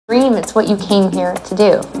Dream, it's what you came here to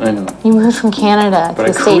do. I know. You moved from Canada but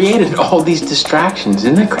to the I States. created all these distractions.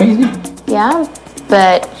 Isn't that crazy? Yeah,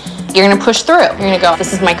 but you're gonna push through. You're gonna go,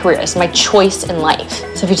 this is my career, this is my choice in life.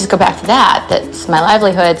 So if you just go back to that, that's my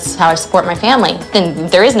livelihood, it's how I support my family, then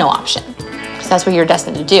there is no option. Because that's what you're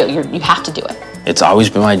destined to do. You have to do it. It's always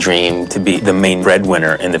been my dream to be the main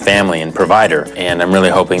breadwinner in the family and provider, and I'm really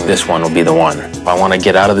hoping this one will be the one. I want to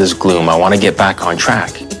get out of this gloom. I want to get back on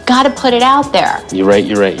track. You've got to put it out there. You're right.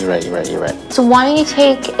 So why don't you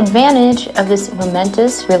take advantage of this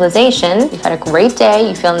momentous realization? You've had a great day,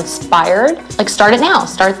 you feel inspired. Like, start it now.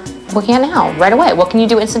 Start working on it now, right away. What can you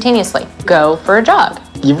do instantaneously? Go for a jog.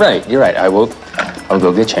 You're right. I'll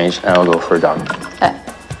go get changed, and I'll go for a jog. You're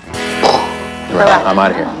right. I'm out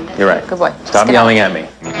of here. You're right. Good boy. Stop yelling at me.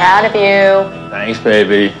 Proud of you. Thanks,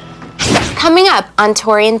 baby. Coming up on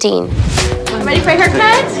Tori and Dean. Ready for a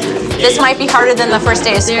haircut? This might be harder than the first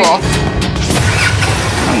day of school. Oh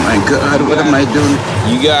my God, what am I doing?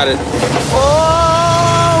 You got it.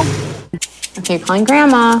 Okay, you're calling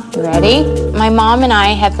Grandma. You ready? My mom and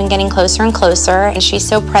I have been getting closer and closer, and she's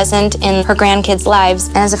so present in her grandkids' lives.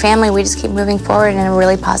 And as a family, we just keep moving forward in a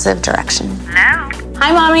really positive direction. Hello?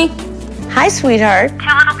 Hi, Mommy. Hi, sweetheart. 2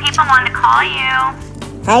 little people wanted to call you.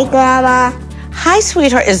 Hi, Grandma. Hi,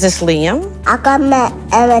 sweetheart. Is this Liam? I got my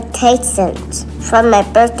invitations from my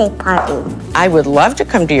birthday party. I would love to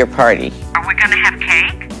come to your party. Are we gonna have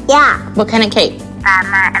cake? Yeah, What kind of cake?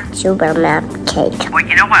 Batman and... Superman cake. Well,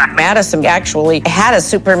 you know what? Madison actually had a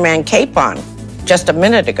Superman cape on just a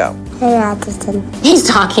minute ago. Hey, Addison. He's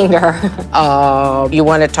talking to her. You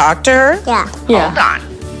want to talk to her? Yeah. Hold on.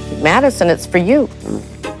 Madison, it's for you.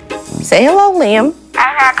 Say hello, Liam.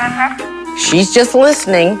 She's just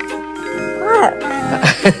listening. What?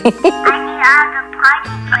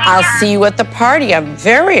 I'll see you at the party. I'm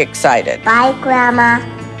very excited. Bye, Grandma.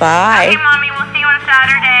 Bye. Hey, Mommy, we'll see you on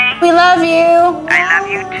Saturday. We love you. I love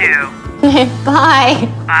you, too. Bye.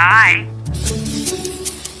 Bye.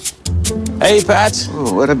 Hey, Pats.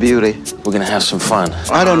 Oh, what a beauty. We're gonna have some fun.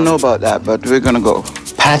 I don't know about that, but we're gonna go.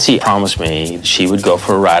 Patsy promised me she would go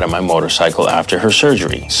for a ride on my motorcycle after her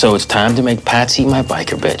surgery. So it's time to make Patsy my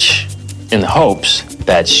biker bitch, in the hopes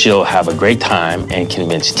that she'll have a great time and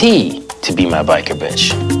convince T to be my biker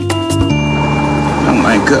bitch. Oh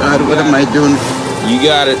my God, what am I doing? You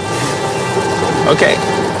got it. Okay.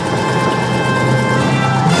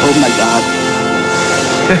 Oh my God.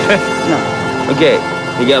 No. Okay.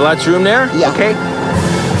 You got lots of room there? Yeah. Okay.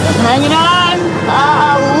 I'm hanging on.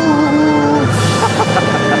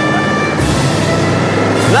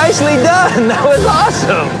 Nicely done. That was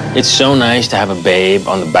awesome. It's so nice to have a babe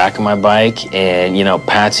on the back of my bike, and you know,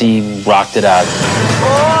 Patsy rocked it out.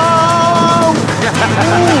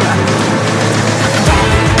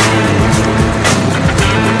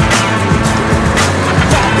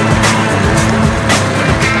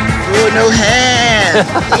 Oh, no hand.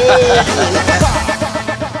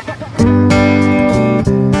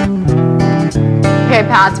 Okay,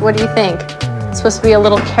 Pats, what do you think? It's supposed to be a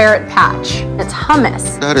little carrot patch. It's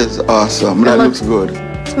hummus. That is awesome. That looks good.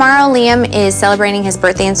 Tomorrow, Liam is celebrating his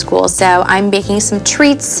birthday in school, so I'm baking some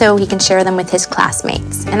treats so he can share them with his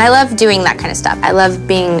classmates. And I love doing that kind of stuff. I love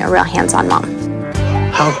being a real hands-on mom.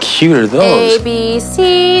 How cute are those? A, B,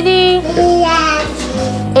 C, D,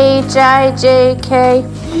 H, I, J, K,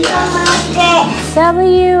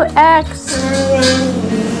 W, X.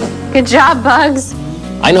 Good job, Bugs.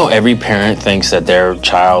 I know every parent thinks that their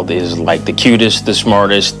child is like the cutest, the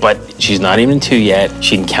smartest, but she's not even 2 yet.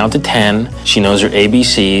 She can count to 10. She knows her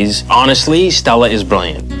ABCs. Honestly, Stella is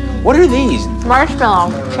brilliant. What are these?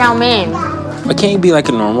 Marshmallow, chow mein. But can't you be like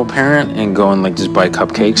a normal parent and go and like just buy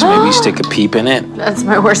cupcakes, maybe stick a peep in it? That's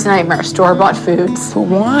my worst nightmare, store-bought foods. But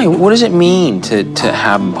why? What does it mean to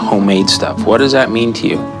have homemade stuff? What does that mean to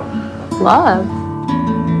you? Love.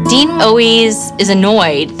 Dean always is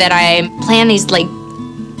annoyed that I plan these like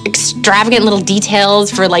extravagant little details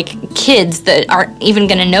for like kids that aren't even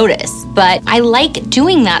gonna notice. But I like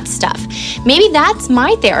doing that stuff. Maybe that's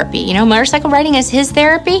my therapy, you know, motorcycle riding is his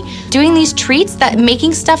therapy. Doing these treats,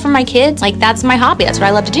 making stuff for my kids, like that's my hobby, that's what I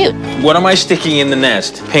love to do. What am I sticking in the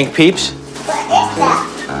nest? Pink peeps?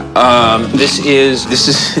 This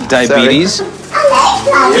is diabetes.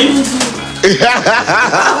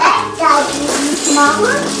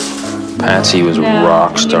 Patsy was a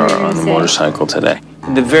rock star on the motorcycle today.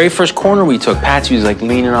 The very first corner we took, Patsy was like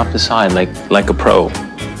leaning off the side like a pro.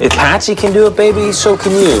 If Patsy can do it, baby, so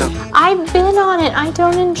can you. I've been on it. I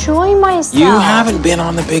don't enjoy myself. You haven't been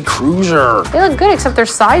on the big cruiser. They look good, except their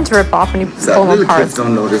sides rip off when you pull them Little apart. kids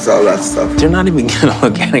don't notice all that stuff. They're not even gonna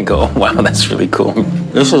look at it and go, oh, wow, that's really cool.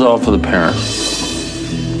 This is all for the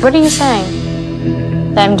parents. What are you saying?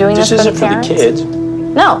 That I'm doing this for the isn't for the parents? kids.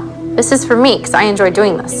 No, this is for me because I enjoy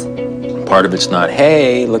doing this. Part of it's not,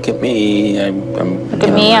 hey, look at me. Look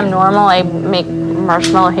at me, I'm normal. I make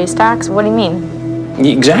marshmallow haystacks. What do you mean?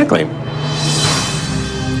 Exactly.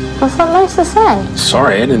 What's not nice to say?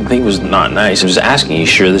 Sorry, I didn't think it was not nice. I was asking, you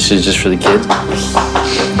sure this is just for the kids?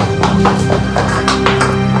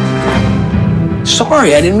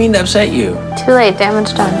 Sorry, I didn't mean to upset you. Too late,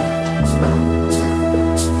 damage done.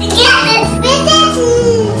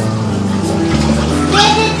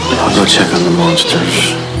 I'll go check on the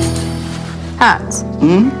monsters. Hans,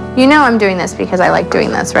 you know I'm doing this because I like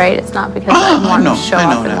doing this, right? It's not because I want to show I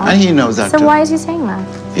up. know that. And he knows that So too. why is he saying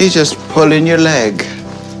that? He's just pulling your leg.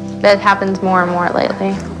 That happens more and more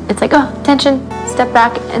lately. It's like, oh, tension, step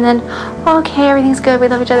back, and then, oh, okay, everything's good, we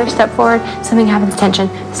love each other, step forward, something happens, tension,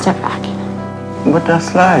 step back. But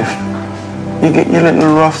that's life. You get your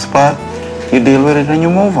little rough spot, you deal with it, and you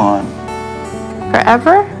move on.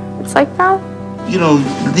 Forever? It's like that? You know,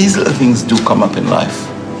 these little things do come up in life.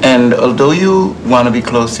 And although you want to be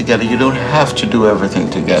close together, you don't have to do everything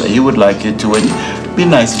together. You would like it to, and it'd be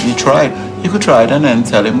nice if you tried. You could try it and then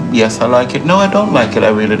tell him, yes, I like it. No, I don't like it. I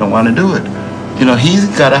really don't want to do it. You know, he's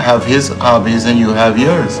got to have his hobbies and you have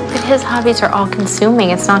yours. But his hobbies are all consuming.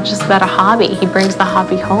 It's not just about a hobby. He brings the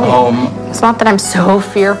hobby home. It's not that I'm so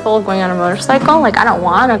fearful of going on a motorcycle. Like, I don't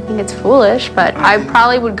want to. I think it's foolish, but I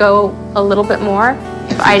probably would go a little bit more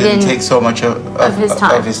if I didn't take so much of his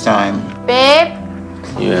time. Babe?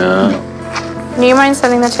 Yeah. Do you mind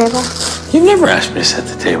setting the table? You've never asked me to set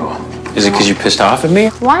the table. Is it because you're pissed off at me?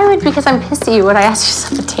 Why would, because I'm pissed at you, would I ask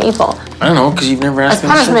you to set the table? I don't know, because you've never asked As me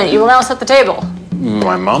to punishment, you will now set the table.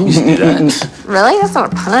 My mom used to do that. Really? That's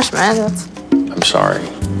not a punishment. That's... I'm sorry.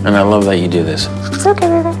 And I love that you do this. It's okay,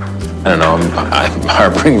 baby. I don't know, I'm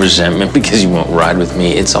harboring resentment because you won't ride with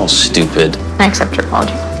me. It's all stupid. I accept your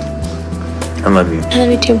apology. I love you. I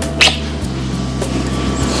love you too.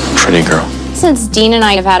 Pretty girl. Since Dean and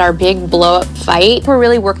I have had our big blow-up fight, we're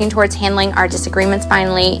really working towards handling our disagreements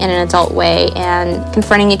finally in an adult way and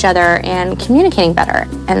confronting each other and communicating better.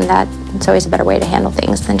 And it's always a better way to handle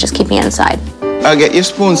things than just keeping it inside. I'll get your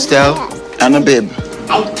spoon, Stell, and a bib.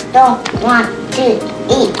 I don't want to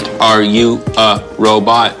eat. Are you a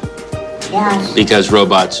robot? Yes. Because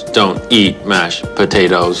robots don't eat mashed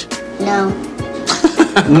potatoes. No.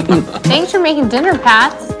 Thanks for making dinner,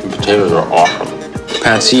 Pat. Potatoes are awesome.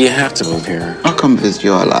 Patsy, you have to move here. I'll come visit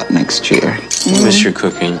you a lot next year. I miss your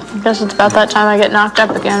cooking. I guess it's about that time I get knocked up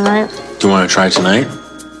again, right? Do you want to try tonight?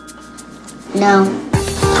 No.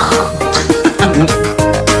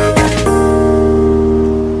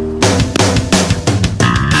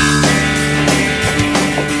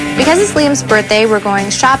 Because it's Liam's birthday, we're going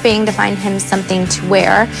shopping to find him something to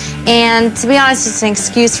wear. And to be honest, it's an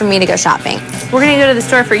excuse for me to go shopping. We're gonna go to the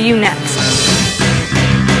store for you next.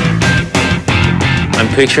 I'm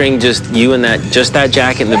picturing just you and just that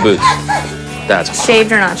jacket and the boots. That's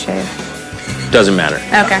Shaved or not shaved? doesn't matter.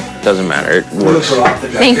 Okay. Doesn't matter. It works.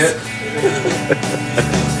 Thanks.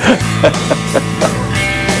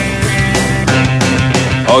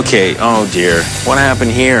 Okay. Oh dear. What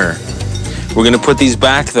happened here? We're gonna put these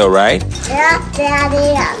back though, right? Yeah,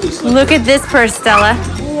 Daddy. Look at this purse, Stella.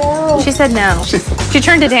 No. She said no. She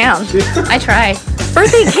turned it down. I tried.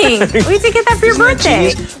 Birthday king. We had to get that for your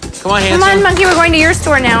birthday. Come on, Come handsome. on, Monkey. We're going to your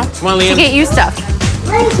store now. Come on, Liam. To get you stuff.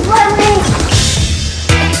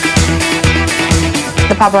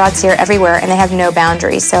 The paparazzi are everywhere and they have no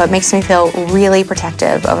boundaries, so it makes me feel really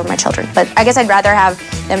protective over my children. But I guess I'd rather have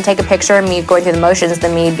them take a picture of me going through the motions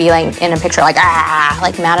than me be like in a picture like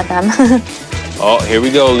mad at them. Oh, here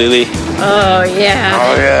we go, Lily. Oh, yeah.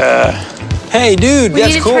 Oh yeah. Hey, dude, We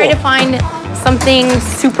that's need to cool. try to find something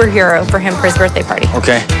superhero for him for his birthday party.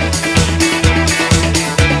 Okay.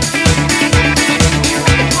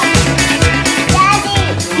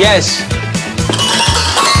 Yes.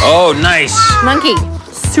 Oh, nice. Monkey,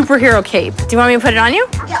 superhero cape. Do you want me to put it on you?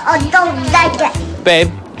 I don't like it. Babe,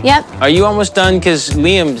 Yep. are you almost done? Because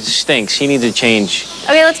Liam stinks. He needs a change.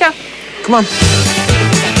 Okay, let's go. Come on.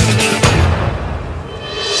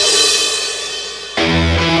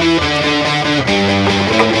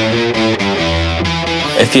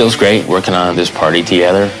 It feels great working on this party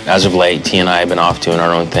together. As of late, T and I have been off doing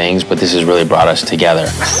our own things, but this has really brought us together.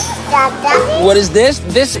 Daddy. What is this?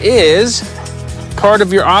 This is part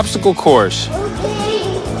of your obstacle course.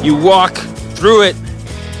 You walk through it.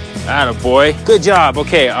 Attaboy. Good job.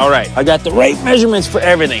 Okay, all right. I got the right measurements for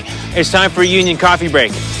everything. It's time for a union coffee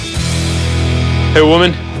break. Hey,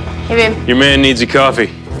 woman. Hey, babe. Your man needs a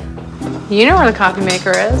coffee. You know where the coffee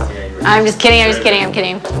maker is. I'm just kidding. I'm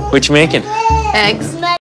kidding. What you making? Eggs.